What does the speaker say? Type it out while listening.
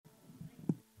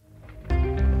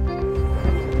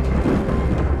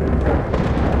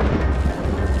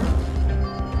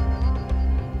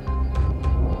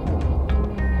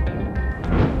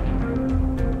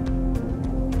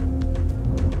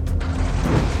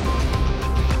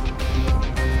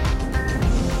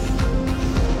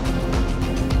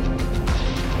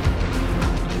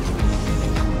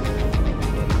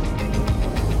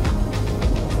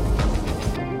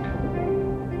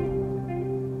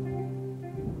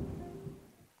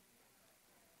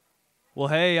Well,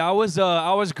 hey, I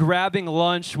was grabbing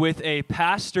lunch with a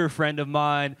pastor friend of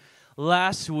mine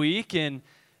last week, and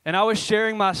I was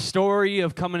sharing my story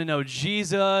of coming to know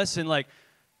Jesus and like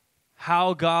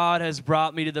how God has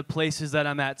brought me to the places that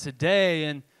I'm at today.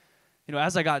 And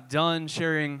as I got done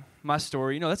sharing my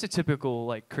story, that's a typical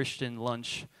like Christian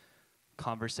lunch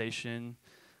conversation.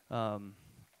 I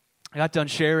got done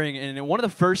sharing, and one of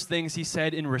the first things he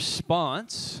said in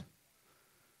response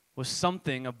was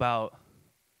something about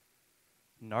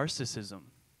narcissism.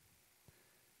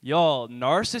 Y'all,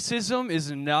 narcissism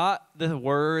is not the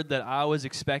word that I was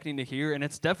expecting to hear, and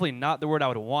it's definitely not the word I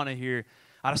would want to hear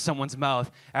out of someone's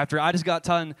mouth after I just got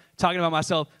done talking about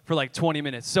myself for like 20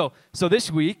 minutes. So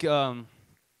this week, I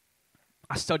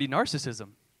studied narcissism.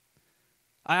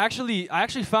 I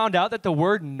actually found out that the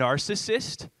word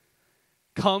narcissist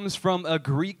comes from a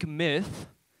Greek myth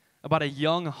about a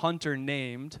young hunter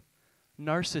named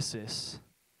Narcissus.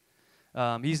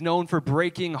 He's known for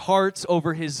breaking hearts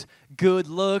over his good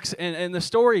looks, and the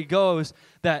story goes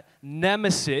that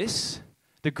Nemesis,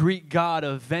 the Greek god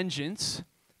of vengeance,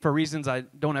 for reasons I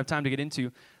don't have time to get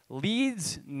into,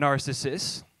 leads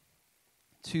Narcissus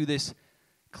to this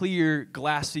clear,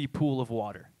 glassy pool of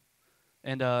water.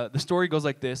 And the story goes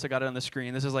like this. I got it on the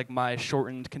screen. This is like my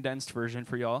shortened, condensed version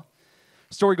for y'all.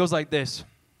 Story goes like this.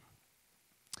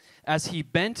 As he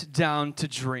bent down to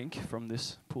drink from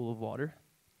this pool of water,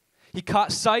 he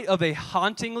caught sight of a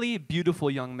hauntingly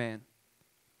beautiful young man.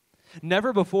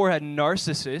 Never before had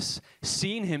Narcissus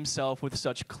seen himself with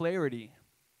such clarity.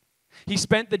 He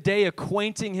spent the day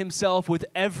acquainting himself with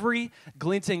every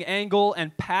glinting angle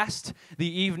and passed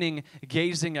the evening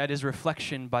gazing at his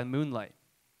reflection by moonlight.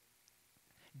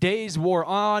 Days wore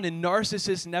on, and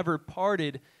Narcissus never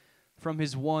parted from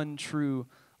his one true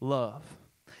love.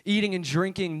 Eating and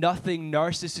drinking nothing,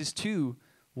 Narcissus too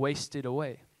wasted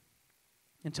away,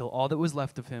 until all that was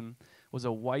left of him was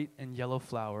a white and yellow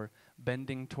flower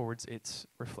bending towards its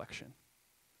reflection.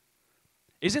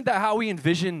 Isn't that how we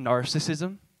envision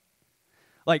narcissism?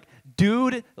 Like,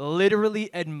 dude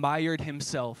literally admired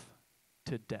himself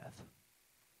to death.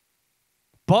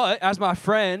 But as my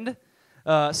friend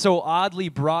so oddly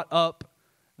brought up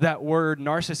that word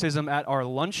narcissism at our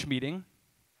lunch meeting,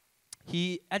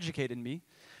 he educated me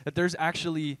that there's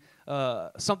actually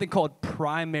something called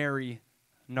primary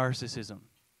narcissism.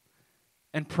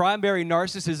 And primary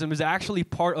narcissism is actually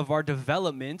part of our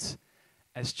development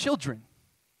as children.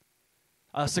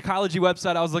 A psychology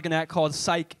website I was looking at called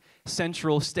Psych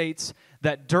Central states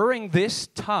that during this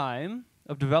time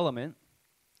of development,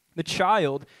 the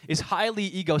child is highly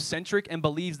egocentric and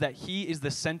believes that he is the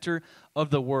center of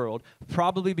the world,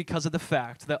 probably because of the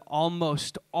fact that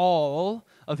almost all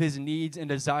of his needs and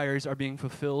desires are being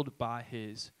fulfilled by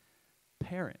his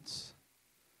parents.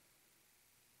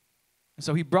 And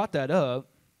so he brought that up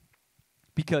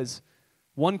because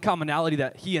one commonality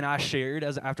that he and I shared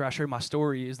after I shared my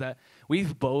story is that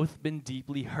we've both been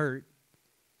deeply hurt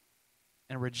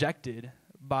and rejected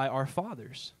by our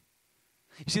fathers.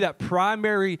 You see, that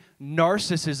primary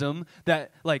narcissism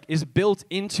that like is built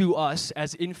into us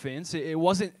as infants, it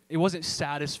wasn't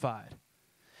satisfied.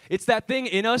 It's that thing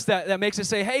in us that makes us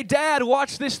say, "Hey, Dad,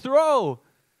 watch this throw.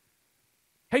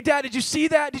 Hey, Dad, did you see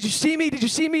that? Did you see me? Did you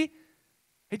see me?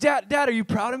 Hey, Dad, are you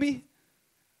proud of me?"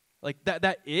 Like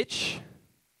that itch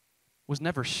was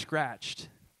never scratched,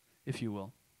 if you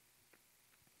will.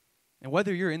 And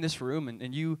whether you're in this room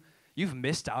and you've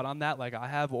missed out on that like I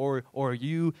have, or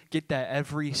you get that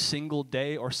every single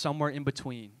day or somewhere in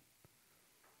between,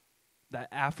 that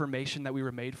affirmation that we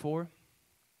were made for,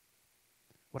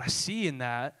 what I see in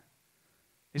that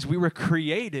is we were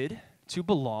created to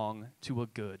belong to a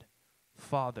good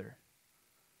Father.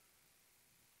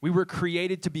 We were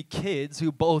created to be kids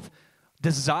who both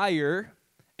desire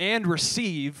and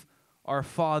receive our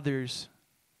Father's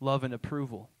love and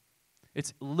approval.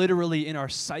 It's literally in our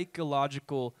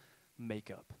psychological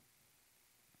makeup.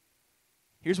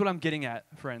 Here's what I'm getting at,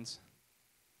 friends.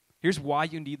 Here's why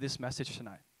you need this message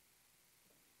tonight.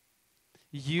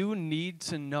 You need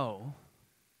to know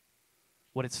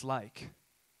what it's like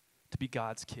to be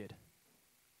God's kid.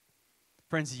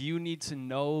 Friends, you need to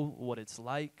know what it's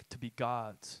like to be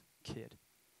God's kid.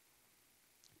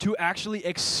 To actually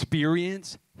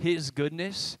experience His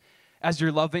goodness as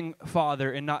your loving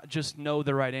Father and not just know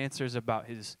the right answers about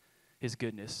His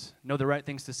goodness. Know the right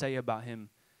things to say about Him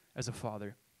as a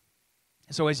Father.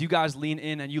 So as you guys lean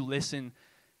in and you listen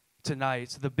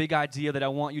tonight, the big idea that I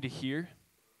want you to hear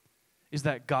is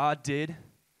that God did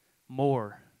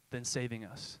more than saving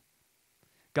us.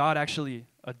 God actually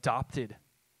adopted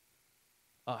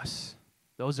us,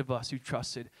 those of us who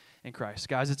trusted in Christ.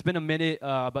 Guys, it's been a minute,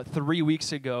 about 3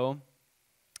 weeks ago,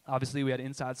 Obviously, we had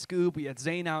Inside Scoop, we had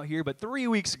Zane out here, but 3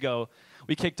 weeks ago,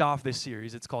 we kicked off this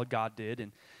series. It's called God Did,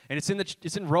 and it's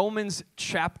in Romans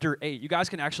chapter 8. You guys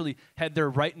can actually head there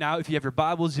right now if you have your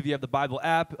Bibles, if you have the Bible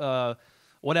app,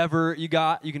 whatever you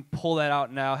got, you can pull that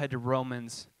out now, head to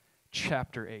Romans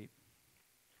chapter 8.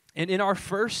 And in our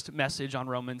first message on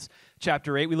Romans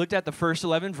chapter 8, we looked at the first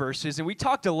 11 verses, and we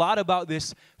talked a lot about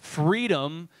this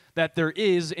freedom that there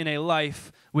is in a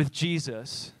life with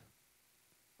Jesus.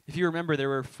 If you remember, there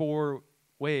were 4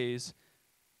 ways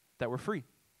that we're free.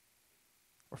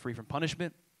 We're free from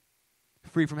punishment,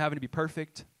 free from having to be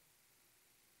perfect,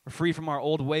 we're free from our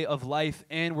old way of life,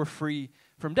 and we're free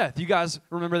from death. You guys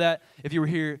remember that if you were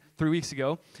here 3 weeks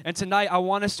ago. And tonight, I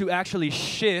want us to actually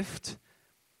shift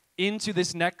into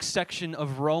this next section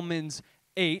of Romans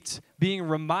 8, being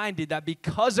reminded that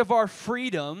because of our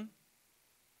freedom,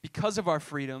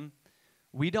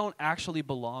 we don't actually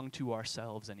belong to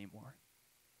ourselves anymore.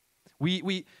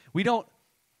 We don't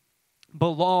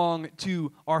belong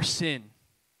to our sin.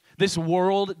 This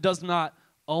world does not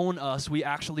own us. We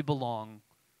actually belong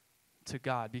to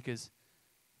God because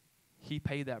He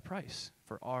paid that price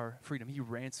for our freedom. He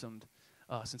ransomed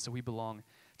us, and so we belong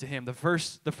to Him. The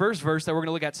first verse that we're going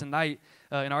to look at tonight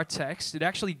in our text, it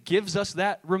actually gives us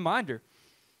that reminder.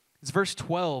 It's verse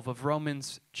 12 of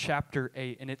Romans chapter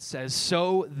 8, and it says,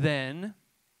 So then,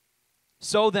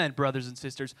 brothers and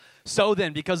sisters,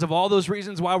 because of all those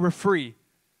reasons why we're free,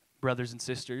 brothers and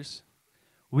sisters,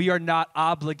 we are not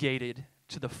obligated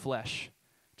to the flesh,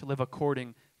 to live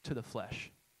according to the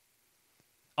flesh.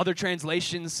 Other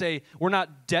translations say we're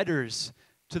not debtors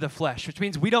to the flesh, which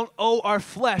means we don't owe our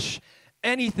flesh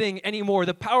anything anymore.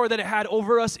 The power that it had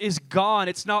over us is gone.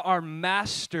 It's not our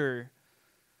master.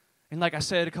 And like I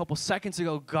said a couple seconds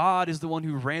ago, God is the one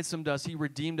who ransomed us. He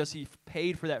redeemed us. He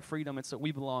paid for that freedom, and so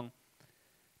we belong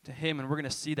to Him. And we're going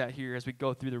to see that here as we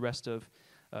go through the rest of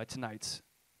tonight's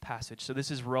passage. So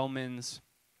this is Romans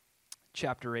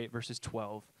chapter 8, verses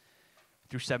 12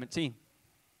 through 17.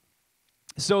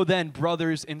 So then,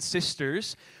 brothers and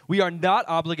sisters, we are not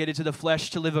obligated to the flesh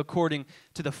to live according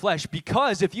to the flesh,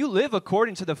 because if you live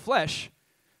according to the flesh,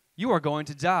 you are going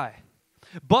to die.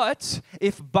 But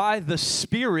if by the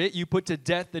Spirit you put to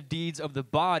death the deeds of the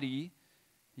body,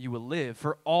 you will live.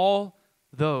 For all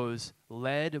those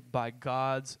led by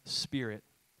God's Spirit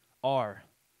are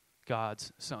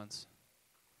God's sons.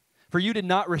 For you did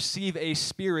not receive a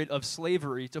spirit of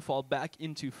slavery to fall back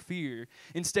into fear.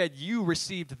 Instead, you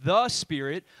received the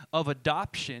Spirit of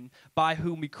adoption, by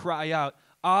whom we cry out,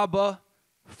 Abba,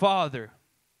 Father.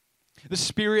 The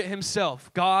Spirit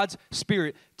Himself, God's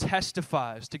Spirit,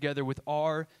 testifies together with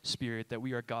our spirit that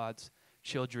we are God's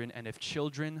children, and if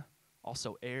children,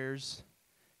 also heirs,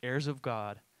 heirs of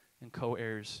God, and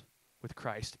co-heirs with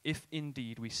Christ, if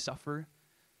indeed we suffer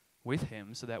with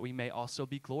Him, so that we may also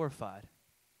be glorified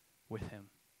with Him.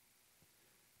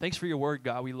 Thanks for your word,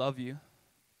 God. We love you.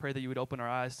 Pray that you would open our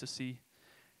eyes to see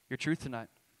your truth tonight.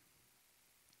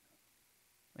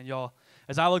 And y'all,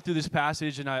 as I looked through this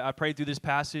passage and I prayed through this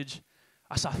passage,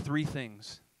 I saw 3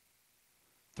 things.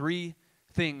 3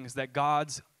 things that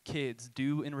God's kids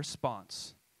do in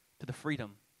response to the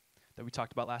freedom that we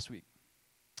talked about last week.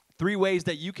 3 ways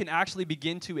that you can actually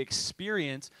begin to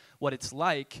experience what it's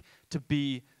like to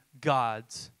be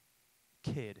God's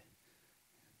kid.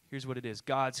 Here's what it is.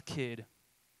 God's kids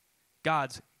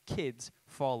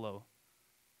follow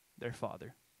their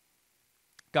father.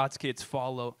 God's kids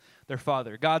follow their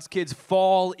father. God's kids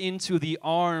fall into the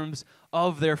arms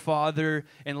of their father.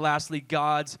 And lastly,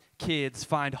 God's kids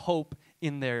find hope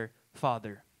in their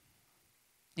father.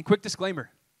 And quick disclaimer,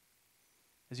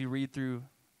 as you read through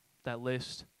that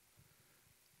list,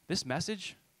 this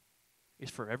message is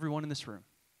for everyone in this room.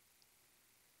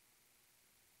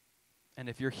 And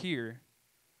if you're here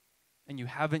and you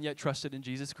haven't yet trusted in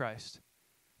Jesus Christ,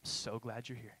 I'm so glad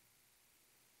you're here.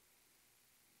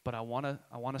 But I want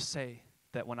to say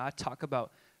that when I talk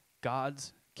about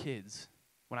God's kids,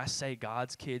 when I say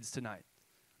God's kids tonight,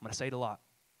 I'm going to say it a lot.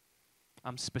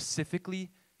 I'm specifically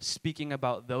speaking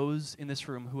about those in this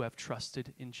room who have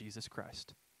trusted in Jesus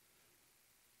Christ.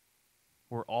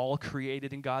 We're all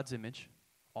created in God's image,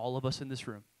 all of us in this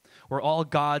room. We're all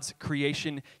God's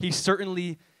creation. He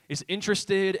certainly is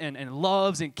interested and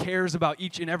loves and cares about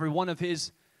each and every one of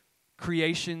His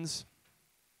creations,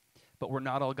 but we're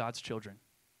not all God's children.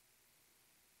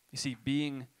 You see,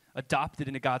 being adopted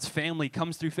into God's family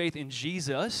comes through faith in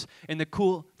Jesus, and the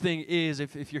cool thing is,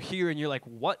 if you're here and you're like,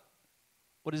 what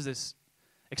is this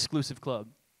exclusive club?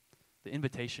 The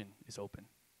invitation is open.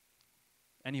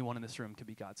 Anyone in this room can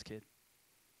be God's kid.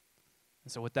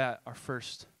 And so with that, our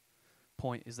first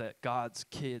point is that God's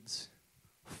kids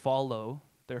follow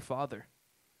their father.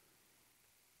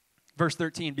 Verse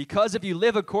 13, because if you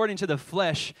live according to the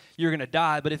flesh, you're going to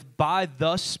die. But if by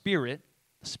the Spirit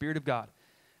of God,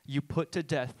 you put to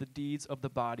death the deeds of the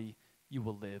body, you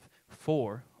will live.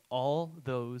 For all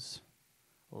those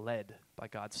led by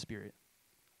God's Spirit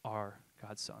are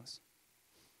God's sons.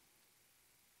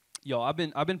 Yo, I've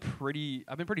been pretty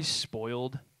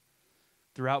spoiled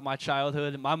throughout my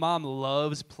childhood. My mom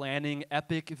loves planning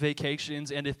epic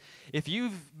vacations, and if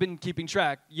you've been keeping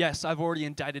track, yes, I've already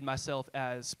indicted myself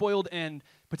as spoiled and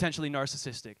potentially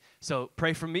narcissistic. So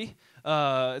pray for me.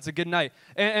 It's a good night.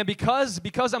 And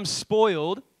because I'm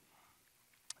spoiled,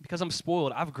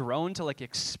 I've grown to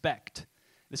expect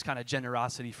this kind of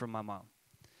generosity from my mom,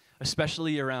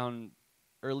 especially around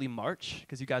early March,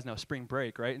 because you guys know spring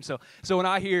break, right? And so when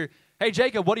I hear, hey,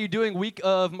 Jacob, what are you doing week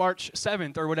of March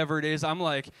 7th or whatever it is, I'm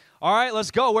like, all right,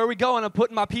 let's go. Where are we going? I'm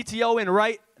putting my PTO in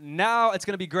right now. It's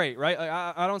going to be great, right?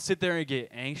 I don't sit there and get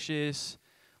anxious.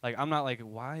 I'm not like,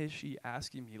 why is she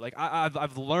asking me?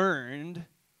 I've learned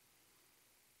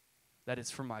that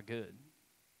it's for my good,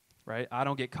 right? I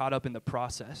don't get caught up in the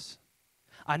process.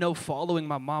 I know following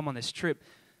my mom on this trip,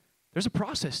 there's a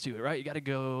process to it, right? You got to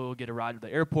go get a ride to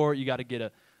the airport. You got to you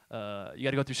got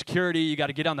to go through security. You got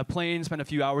to get on the plane, spend a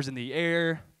few hours in the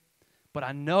air. But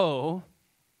I know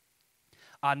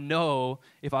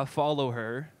if I follow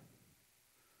her,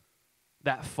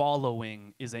 that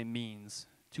following is a means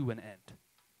to an end.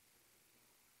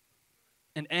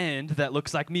 An end that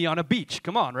looks like me on a beach.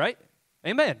 Come on, right?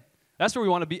 Amen. That's where we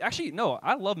want to be. Actually, no,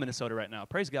 I love Minnesota right now.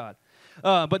 Praise God.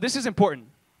 But this is important.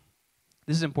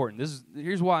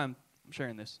 Here's why I'm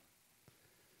sharing this.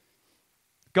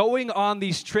 Going on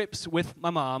these trips with my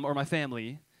mom or my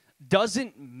family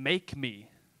doesn't make me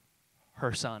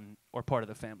her son or part of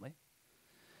the family.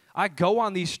 I go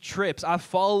on these trips. I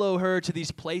follow her to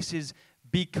these places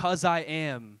because I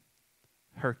am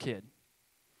her kid.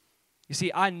 You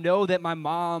see, I know that my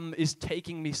mom is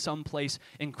taking me someplace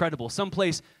incredible,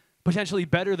 someplace potentially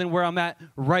better than where I'm at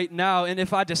right now. And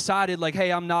if I decided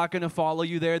hey, I'm not going to follow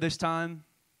you there this time,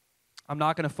 I'm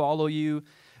not going to follow you.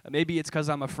 Maybe it's because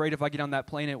I'm afraid if I get on that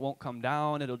plane, it won't come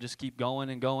down. It'll just keep going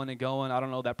and going and going. I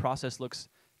don't know. That process looks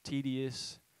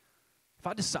tedious. If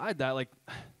I decide that,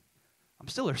 I'm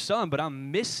still her son, but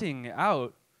I'm missing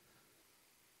out.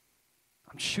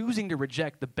 I'm choosing to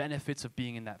reject the benefits of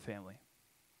being in that family.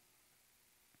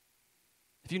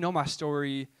 If you know my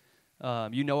story,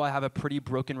 you know I have a pretty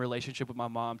broken relationship with my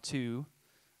mom too.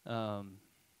 And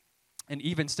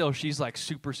even still, she's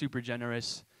super, super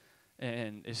generous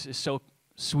and is so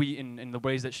sweet in the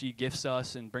ways that she gifts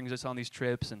us and brings us on these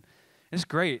trips. And it's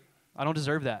great. I don't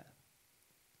deserve that.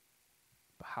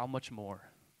 But how much more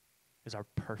is our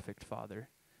perfect Father,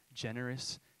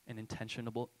 generous and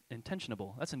intentional?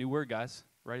 That's a new word, guys.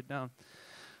 Write it down.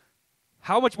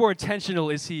 How much more intentional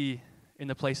is he in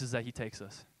the places that he takes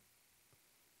us?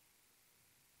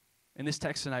 In this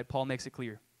text tonight, Paul makes it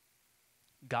clear.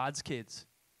 God's kids,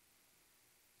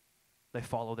 they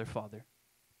follow their Father.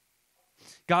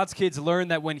 God's kids learn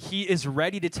that when he is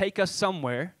ready to take us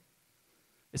somewhere,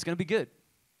 it's going to be good.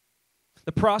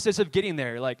 The process of getting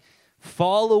there,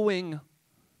 following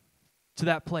to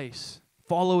that place,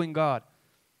 following God,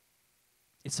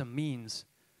 it's a means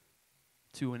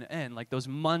to an end. Those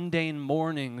mundane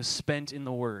mornings spent in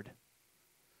the Word,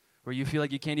 where you feel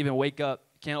like you can't even wake up,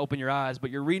 can't open your eyes, but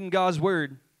you're reading God's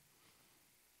Word,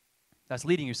 that's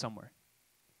leading you somewhere.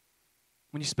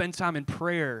 When you spend time in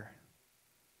prayer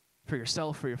for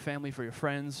yourself, for your family, for your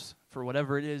friends, for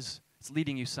whatever it is, it's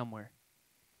leading you somewhere.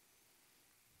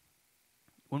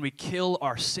 When we kill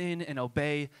our sin and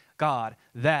obey God,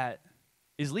 that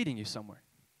is leading you somewhere.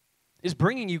 Is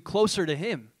bringing you closer to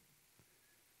him.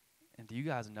 And do you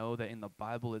guys know that in the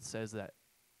Bible it says that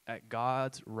at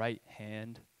God's right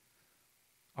hand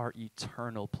are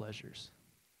eternal pleasures?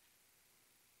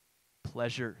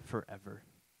 Pleasure forever.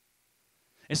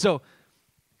 And so,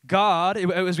 God,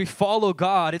 as we follow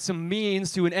God, it's a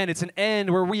means to an end. It's an end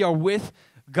where we are with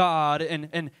God,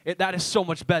 and that is so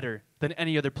much better than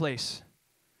any other place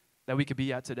that we could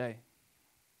be at today.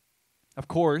 Of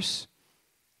course,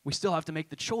 we still have to make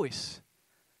the choice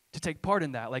to take part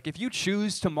in that. If you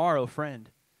choose tomorrow, friend,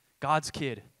 God's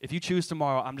kid, if you choose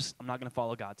tomorrow, I'm not going to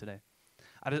follow God today.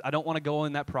 I don't want to go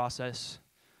in that process.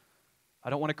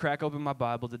 I don't want to crack open my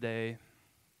Bible today.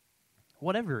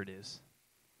 Whatever it is.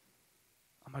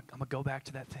 I'm going to go back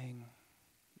to that thing.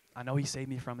 I know he saved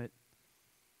me from it.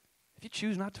 If you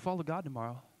choose not to follow God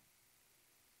tomorrow,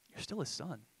 you're still his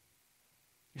son.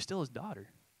 You're still his daughter.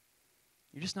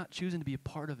 You're just not choosing to be a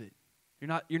part of it.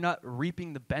 You're not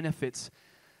reaping the benefits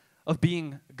of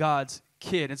being God's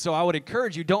kid. And so I would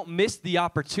encourage you, don't miss the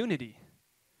opportunity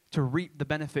to reap the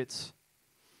benefits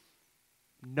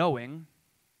knowing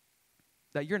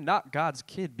that you're not God's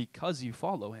kid because you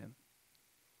follow him.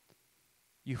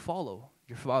 You follow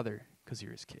your father because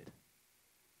you're his kid.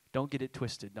 Don't get it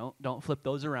twisted. Don't flip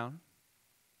those around.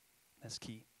 That's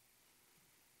key.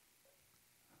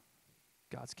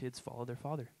 God's kids follow their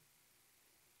father.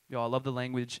 Y'all, I love the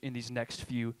language in these next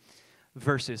few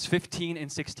verses. 15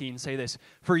 and 16 say this: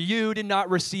 "For you did not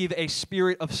receive a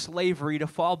spirit of slavery to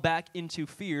fall back into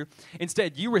fear.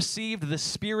 Instead, you received the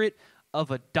spirit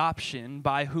of adoption,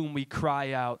 by whom we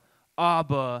cry out,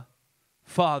 Abba,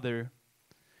 Father.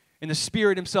 And the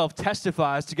Spirit himself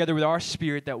testifies together with our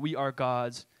spirit that we are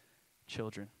God's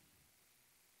children."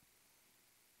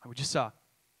 And we just saw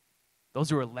those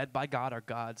who are led by God are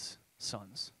God's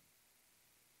sons.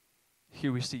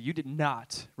 Here we see you did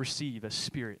not receive a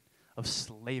spirit of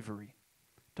slavery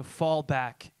to fall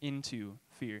back into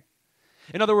fear.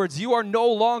 In other words, you are no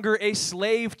longer a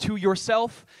slave to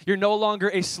yourself. You're no longer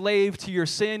a slave to your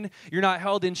sin. You're not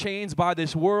held in chains by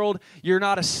this world. You're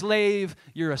not a slave.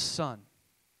 You're a son.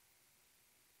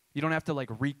 You don't have to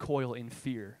recoil in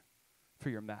fear for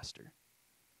your master.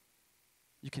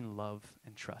 You can love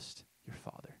and trust your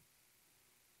father.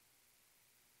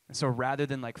 And so rather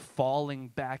than falling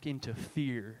back into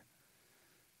fear,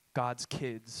 God's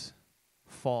kids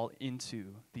fall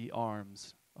into the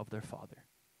arms of their father.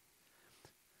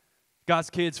 God's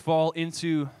kids fall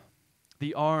into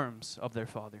the arms of their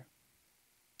father.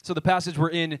 So the passage we're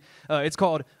in, it's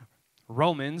called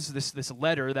Romans, this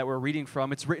letter that we're reading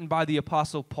from. It's written by the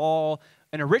Apostle Paul,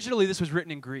 and originally this was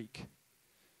written in Greek.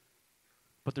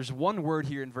 But there's one word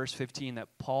here in verse 15 that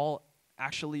Paul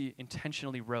actually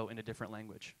intentionally wrote in a different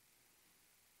language.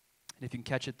 And if you can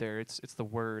catch it there, it's the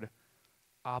word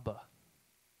Abba.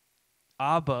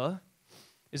 Abba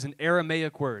is an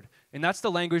Aramaic word, and that's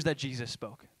the language that Jesus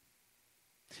spoke.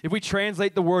 If we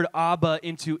translate the word Abba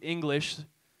into English,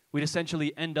 we'd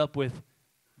essentially end up with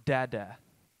Dada.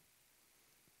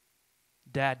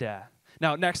 Dada.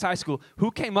 Now, next high school,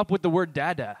 who came up with the word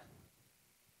Dada?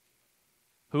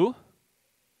 Who?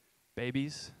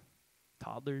 Babies,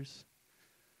 toddlers.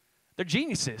 They're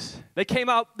geniuses. They came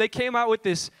out with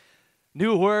this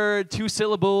new word, 2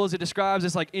 syllables. It describes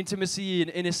this intimacy and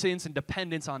innocence and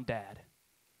dependence on dad.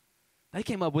 They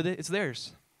came up with it. It's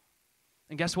theirs.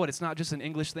 And guess what? It's not just an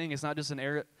English thing. It's not just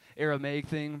an Aramaic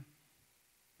thing.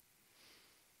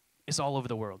 It's all over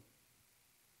the world.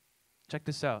 Check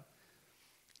this out.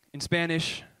 In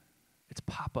Spanish, it's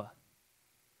Papa.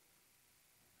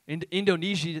 In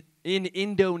Indonesian,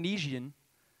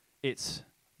 it's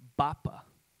Bapa.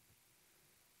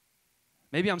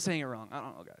 Maybe I'm saying it wrong. I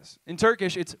don't know, guys. In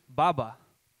Turkish, it's Baba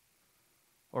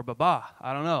or Baba.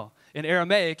 I don't know. In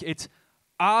Aramaic, it's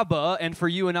Abba. And for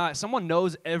you and I, someone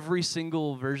knows every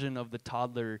single version of the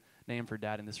toddler name for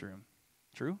dad in this room.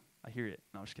 True? I hear it.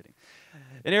 No, I'm just kidding.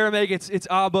 In Aramaic, it's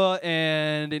Abba,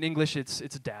 and in English, it's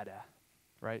Dada,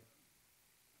 right?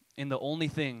 And the only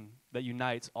thing that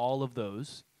unites all of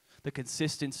those, the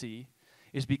consistency,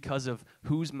 is because of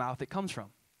whose mouth it comes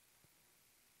from.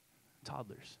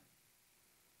 Toddlers.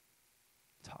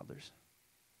 Toddlers.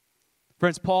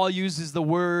 Friends, Paul uses the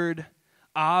word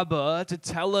Abba to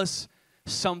tell us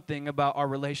something about our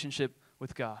relationship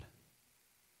with God.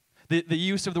 The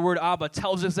use of the word Abba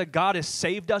tells us that God has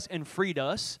saved us and freed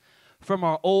us from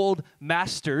our old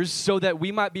masters so that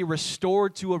we might be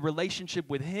restored to a relationship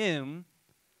with him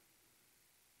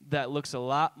that looks a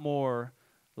lot more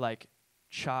like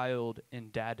child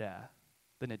and dada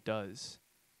than it does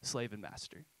slave and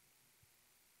master.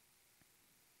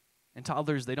 And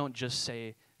toddlers, they don't just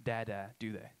say dada,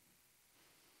 do they?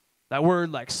 That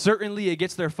word, certainly it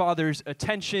gets their father's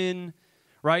attention,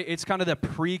 right? It's kind of the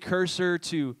precursor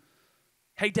to,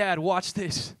 hey, Dad, watch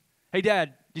this. Hey,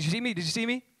 Dad, did you see me? Did you see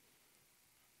me?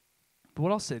 But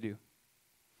what else do they do?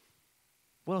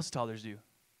 What else do toddlers do?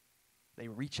 They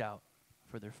reach out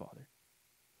for their father.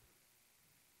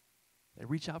 They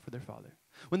reach out for their father.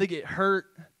 When they get hurt,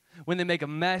 when they make a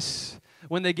mess,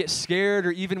 when they get scared,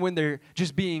 or even when they're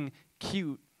just being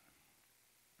cute.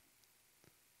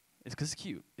 It's because it's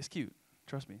cute. It's cute.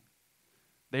 Trust me.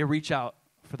 They reach out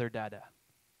for their dada.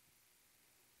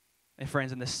 And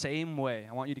friends, in the same way,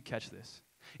 I want you to catch this.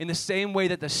 In the same way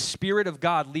that the Spirit of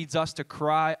God leads us to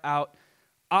cry out,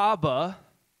 Abba,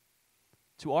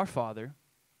 to our Father,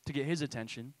 to get his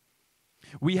attention,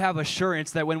 we have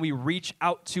assurance that when we reach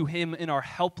out to him in our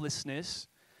helplessness,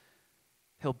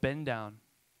 he'll bend down,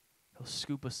 he'll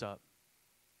scoop us up,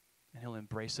 and he'll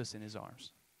embrace us in his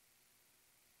arms.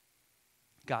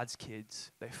 God's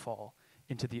kids, they fall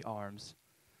into the arms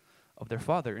of their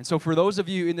father. And so for those of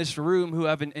you in this room who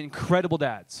have incredible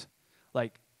dads,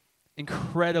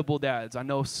 incredible dads. I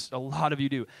know a lot of you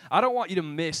do. I don't want you to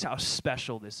miss how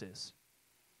special this is.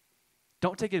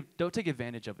 Don't take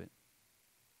advantage of it.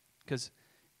 Because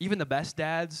even the best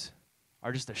dads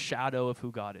are just a shadow of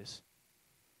who God is.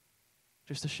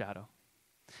 Just a shadow.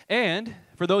 And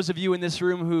for those of you in this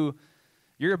room who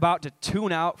you're about to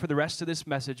tune out for the rest of this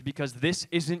message because this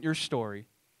isn't your story,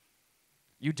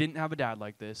 you didn't have a dad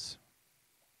like this,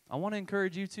 I want to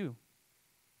encourage you too.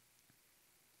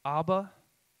 Abba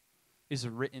is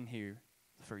written here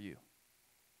for you.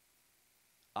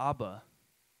 Abba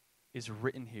is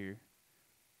written here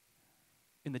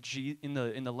in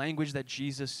the language that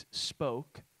Jesus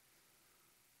spoke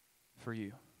for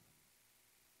you.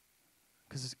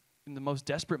 Because in the most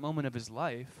desperate moment of his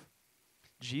life,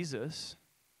 Jesus,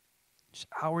 just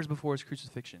hours before his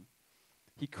crucifixion,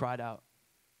 he cried out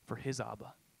for his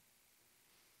Abba.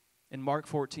 In Mark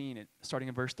 14, starting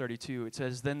in verse 32, it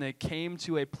says, "Then they came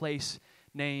to a place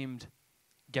named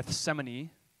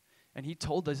Gethsemane, and he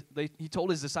told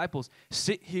his disciples,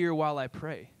 'Sit here while I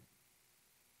pray.'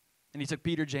 And he took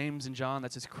Peter, James, and John,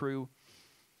 that's his crew.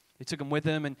 He took them with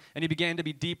him, and he began to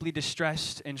be deeply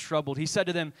distressed and troubled. He said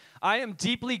to them, 'I am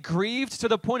deeply grieved to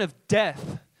the point of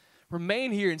death.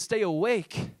 Remain here and stay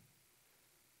awake.'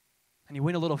 And he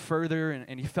went a little further,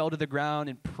 and he fell to the ground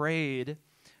and prayed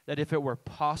that if it were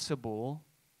possible,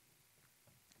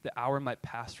 the hour might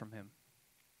pass from him.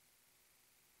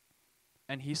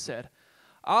 And he said,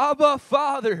 'Abba,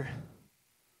 Father,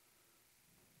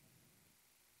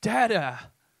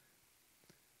 Dada,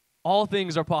 all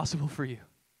things are possible for you.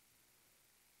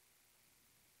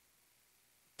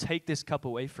 Take this cup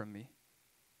away from me.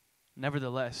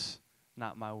 Nevertheless,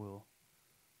 not my will,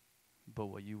 but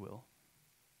what you will.'"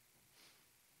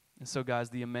 And so, guys,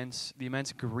 the immense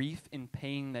grief and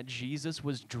pain that Jesus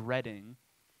was dreading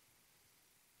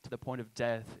to the point of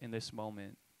death in this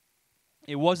moment,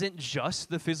 it wasn't just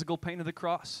the physical pain of the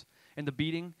cross and the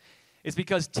beating. It's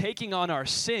because taking on our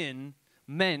sin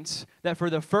meant that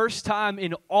for the first time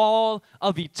in all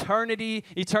of eternity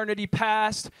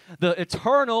past, the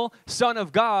eternal Son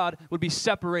of God would be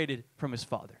separated from his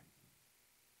Father.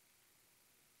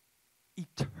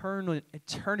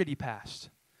 Eternity past,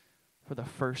 for the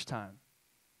first time,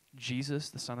 Jesus,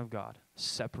 the Son of God,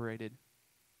 separated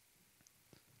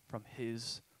from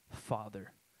his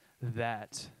Father.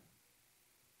 That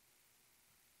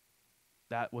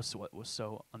was what was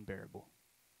so unbearable.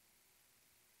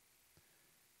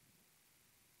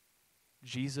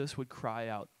 Jesus would cry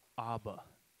out, "Abba,"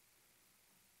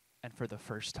 and for the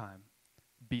first time,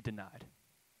 be denied.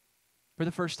 For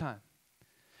the first time.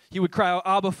 He would cry out,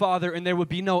 "Abba, Father," and there would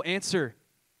be no answer.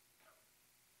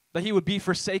 That he would be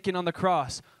forsaken on the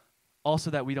cross, also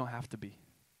that we don't have to be.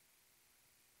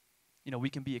 We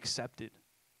can be accepted.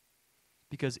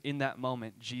 Because in that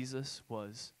moment, Jesus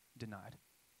was denied.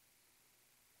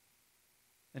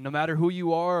 And no matter who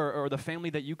you are or the family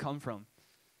that you come from,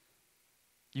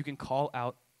 you can call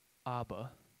out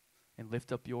Abba and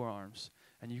lift up your arms,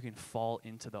 and you can fall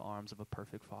into the arms of a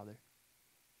perfect Father.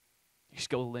 You just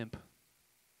go limp.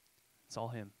 It's all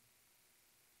him.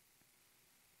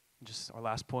 And just our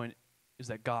last point is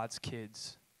that God's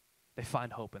kids, they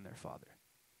find hope in their Father.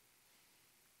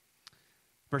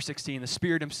 Verse 16, the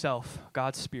Spirit himself,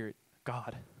 God's Spirit,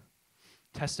 God,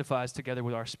 testifies together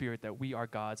with our spirit that we are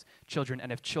God's children,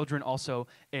 and if children, also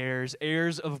heirs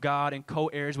of God and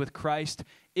co-heirs with Christ,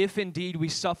 if indeed we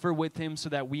suffer with him, so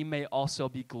that we may also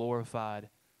be glorified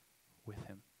with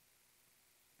him.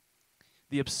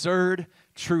 The absurd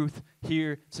truth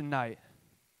here tonight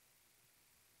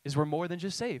is we're more than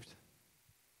just saved.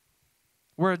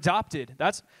 We're adopted.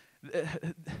 That's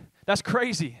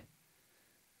crazy.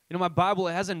 My Bible,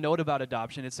 it has a note about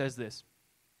adoption. It says this: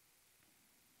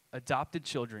 adopted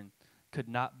children could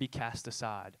not be cast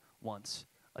aside once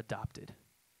adopted.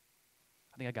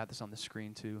 I think I got this on the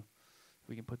screen too. If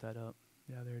we can put that up.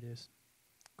 Yeah, there it is.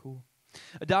 Cool.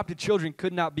 Adopted children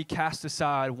could not be cast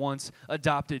aside once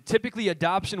adopted. Typically,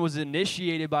 adoption was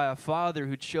initiated by a father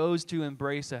who chose to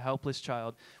embrace a helpless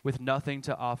child with nothing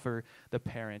to offer the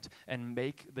parent and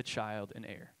make the child an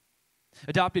heir.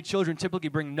 Adopted children typically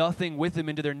bring nothing with them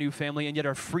into their new family and yet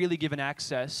are freely given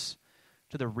access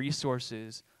to the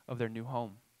resources of their new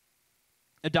home.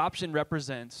 Adoption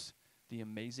represents the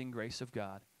amazing grace of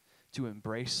God to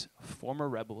embrace former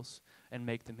rebels and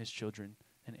make them his children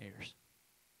and heirs.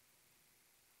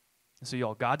 And so,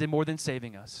 y'all, God did more than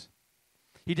saving us.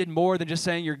 He did more than just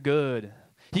saying you're good.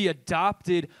 He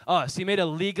adopted us. He made a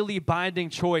legally binding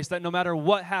choice that no matter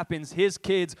what happens, his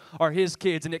kids are his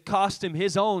kids, and it cost him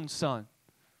his own son.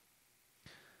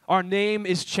 Our name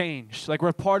is changed. Like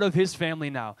we're part of his family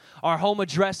now. Our home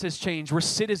address has changed. We're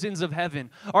citizens of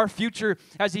heaven. Our future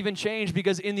has even changed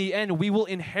because in the end, we will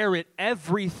inherit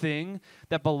everything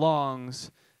that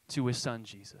belongs to his son,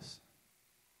 Jesus.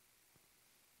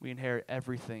 We inherit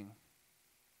everything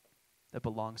that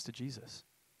belongs to Jesus.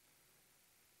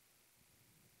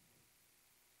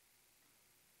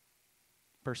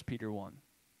 First Peter 1.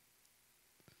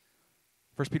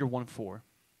 1 Peter 1:4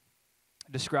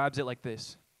 describes it like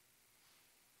this.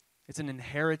 It's an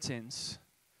inheritance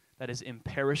that is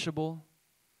imperishable,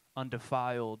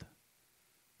 undefiled,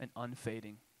 and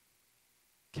unfading,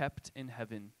 kept in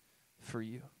heaven for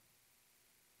you.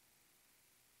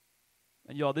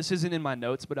 And y'all, this isn't in my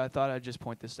notes, but I thought I'd just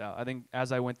point this out. I think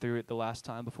as I went through it the last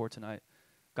time before tonight,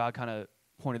 God kind of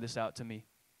pointed this out to me.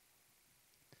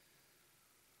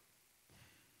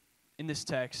 In this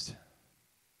text,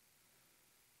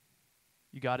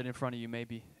 you got it in front of you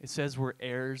maybe. It says we're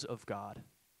heirs of God.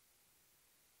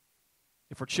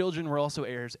 If we're children, we're also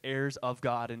heirs, heirs of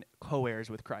God and co-heirs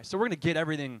with Christ. So we're going to get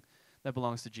everything that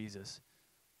belongs to Jesus.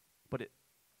 But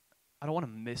I don't want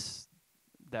to miss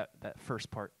that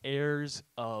first part, heirs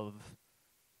of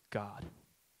God.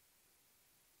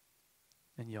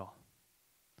 And y'all,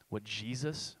 what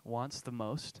Jesus wants the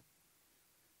most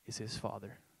is his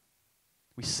Father.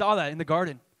 We saw that in the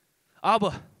garden.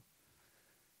 Abba,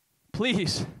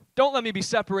 please, don't let me be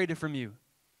separated from you.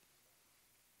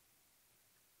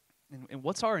 And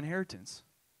what's our inheritance?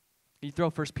 Can you throw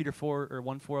 1 Peter 4 or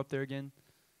 1:4 up there again?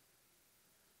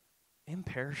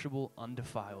 Imperishable,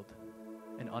 undefiled,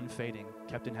 and unfading,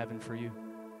 kept in heaven for you.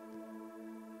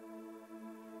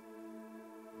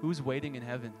 Who's waiting in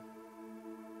heaven?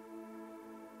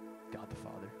 God the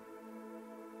Father.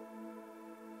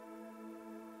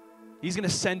 He's going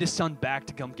to send his son back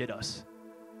to come get us.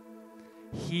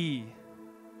 He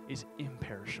is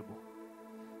imperishable.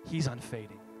 He's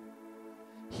unfading.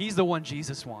 He's the one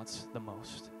Jesus wants the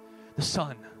most. The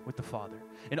Son with the Father.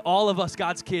 And all of us,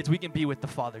 God's kids, we can be with the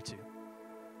Father too.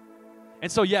 And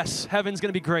so yes, heaven's going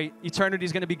to be great.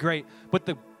 Eternity's going to be great. But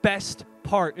the best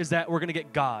part is that we're going to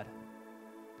get God.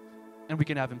 And we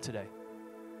can have him today.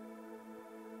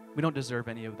 We don't deserve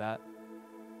any of that.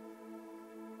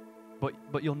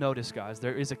 But you'll notice, guys,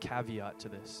 there is a caveat to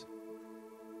this.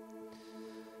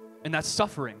 And that's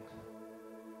suffering.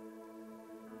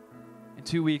 In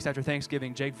 2 weeks after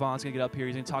Thanksgiving, Jake Vaughn's going to get up here.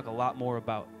 He's going to talk a lot more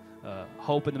about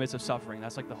hope in the midst of suffering.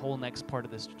 That's like the whole next part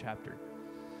of this chapter.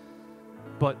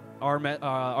 But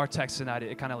our text tonight,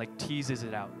 it kind of like teases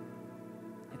it out.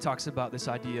 It talks about this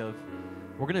idea of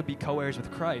we're going to be co-heirs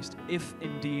with Christ if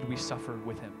indeed we suffer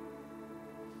with him.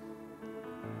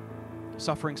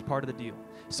 Suffering's part of the deal.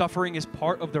 Suffering is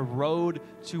part of the road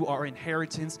to our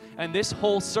inheritance. And this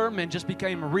whole sermon just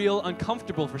became real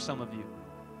uncomfortable for some of you.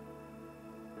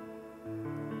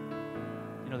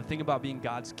 You know, the thing about being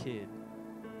God's kid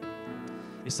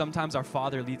is sometimes our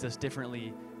Father leads us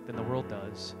differently than the world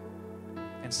does.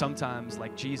 And sometimes,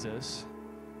 like Jesus,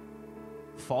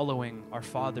 following our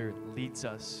Father leads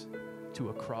us to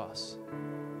a cross.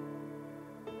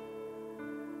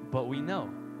 But we know,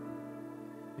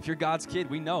 if you're God's kid,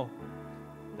 we know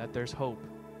that there's hope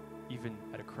even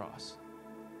at a cross.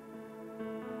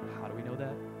 How do we know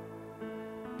that?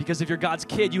 Because if you're God's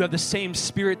kid, you have the same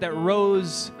Spirit that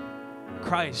rose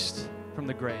Christ from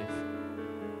the grave.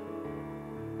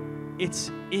 It's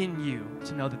in you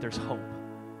to know that there's hope,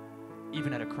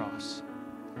 even at a cross,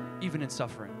 even in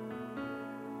suffering.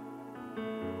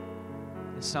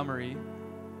 In summary,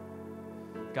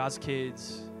 God's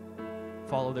kids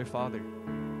follow their Father.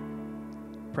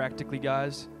 Practically,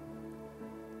 guys,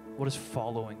 what does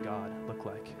following God look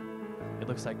like? It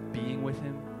looks like being with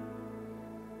him,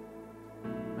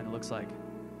 and it looks like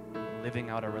living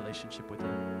out our relationship with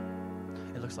him.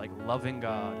 It looks like loving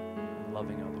God and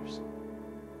loving others.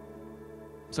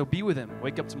 So be with him.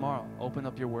 Wake up tomorrow. Open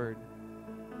up your word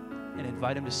and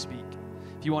invite him to speak.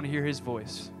 If you want to hear his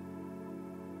voice,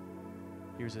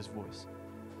 here's his voice.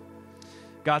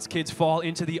 God's kids fall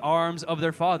into the arms of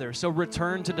their Father, so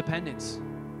return to dependence.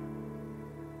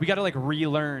 We got to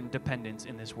relearn dependence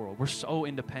in this world. We're so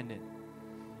independent.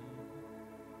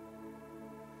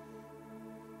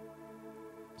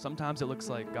 Sometimes it looks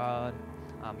like, God,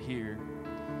 I'm here.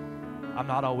 I'm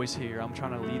not always here. I'm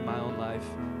trying to lead my own life,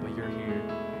 but you're here.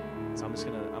 So I'm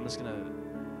just gonna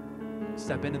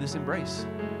step into this embrace.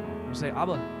 I'm say,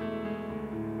 Abba,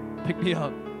 pick me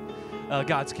up.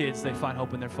 God's kids, they find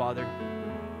hope in their Father.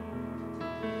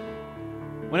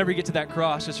 Whenever you get to that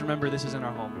cross, just remember this isn't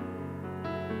our home.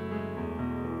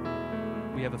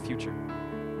 We have a future.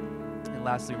 And And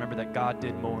lastly, remember that God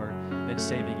did more than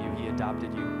saving you. He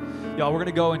adopted you. Y'all, we're going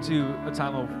to go into a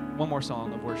time of one more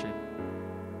song of worship.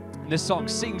 And this song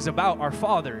sings about our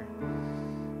Father.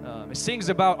 It sings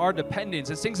about our dependence.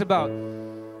 It sings about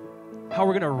how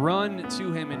we're going to run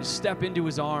to him and step into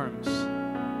his arms.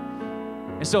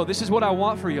 And so this is what I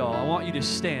want for y'all. I want you to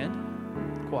stand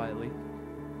quietly.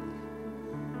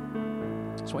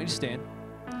 Just want you to stand.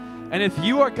 And if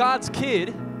you are God's kid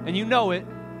and you know it,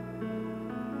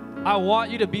 I want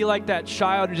you to be like that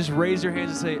child and just raise your hands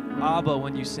and say, Abba,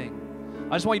 when you sing.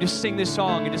 I just want you to sing this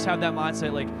song and just have that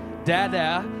mindset like,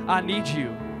 Dada, I need you.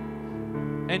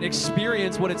 And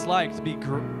experience what it's like to be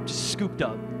just scooped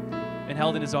up and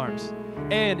held in his arms.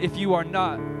 And if you are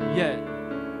not yet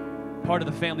part of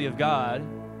the family of God,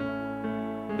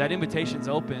 that invitation's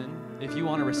open. If you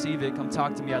want to receive it, come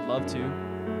talk to me. I'd love to.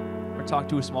 Or talk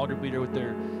to a small group leader with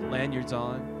their lanyards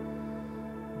on.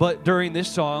 But during this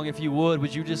song, if you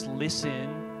would you just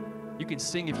listen? You can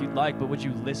sing if you'd like, but would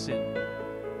you listen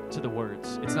to the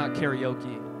words? It's not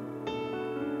karaoke.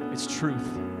 It's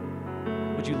truth.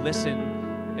 Would you listen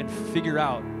and figure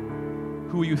out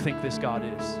who you think this God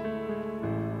is?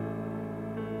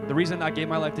 The reason I gave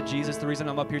my life to Jesus, the reason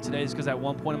I'm up here today is because at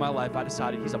one point in my life, I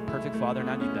decided he's a perfect father and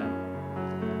I need that.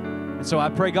 And so I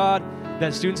pray, God,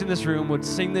 that students in this room would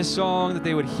sing this song, that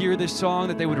they would hear this song,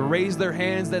 that they would raise their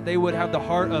hands, that they would have the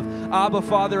heart of, Abba,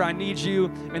 Father, I need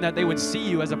you, and that they would see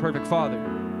you as a perfect father.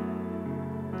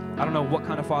 I don't know what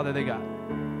kind of father they got.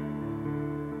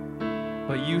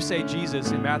 But you say,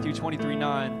 Jesus, in Matthew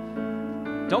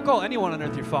 23:9, don't call anyone on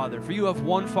earth your father, for you have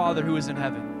one Father who is in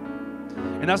heaven.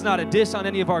 And that's not a diss on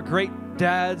any of our great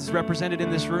dads represented in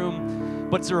this room,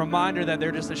 but it's a reminder that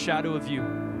they're just a shadow of you.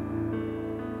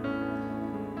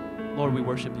 Lord, we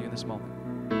worship you in this moment.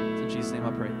 In Jesus' name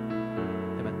I pray.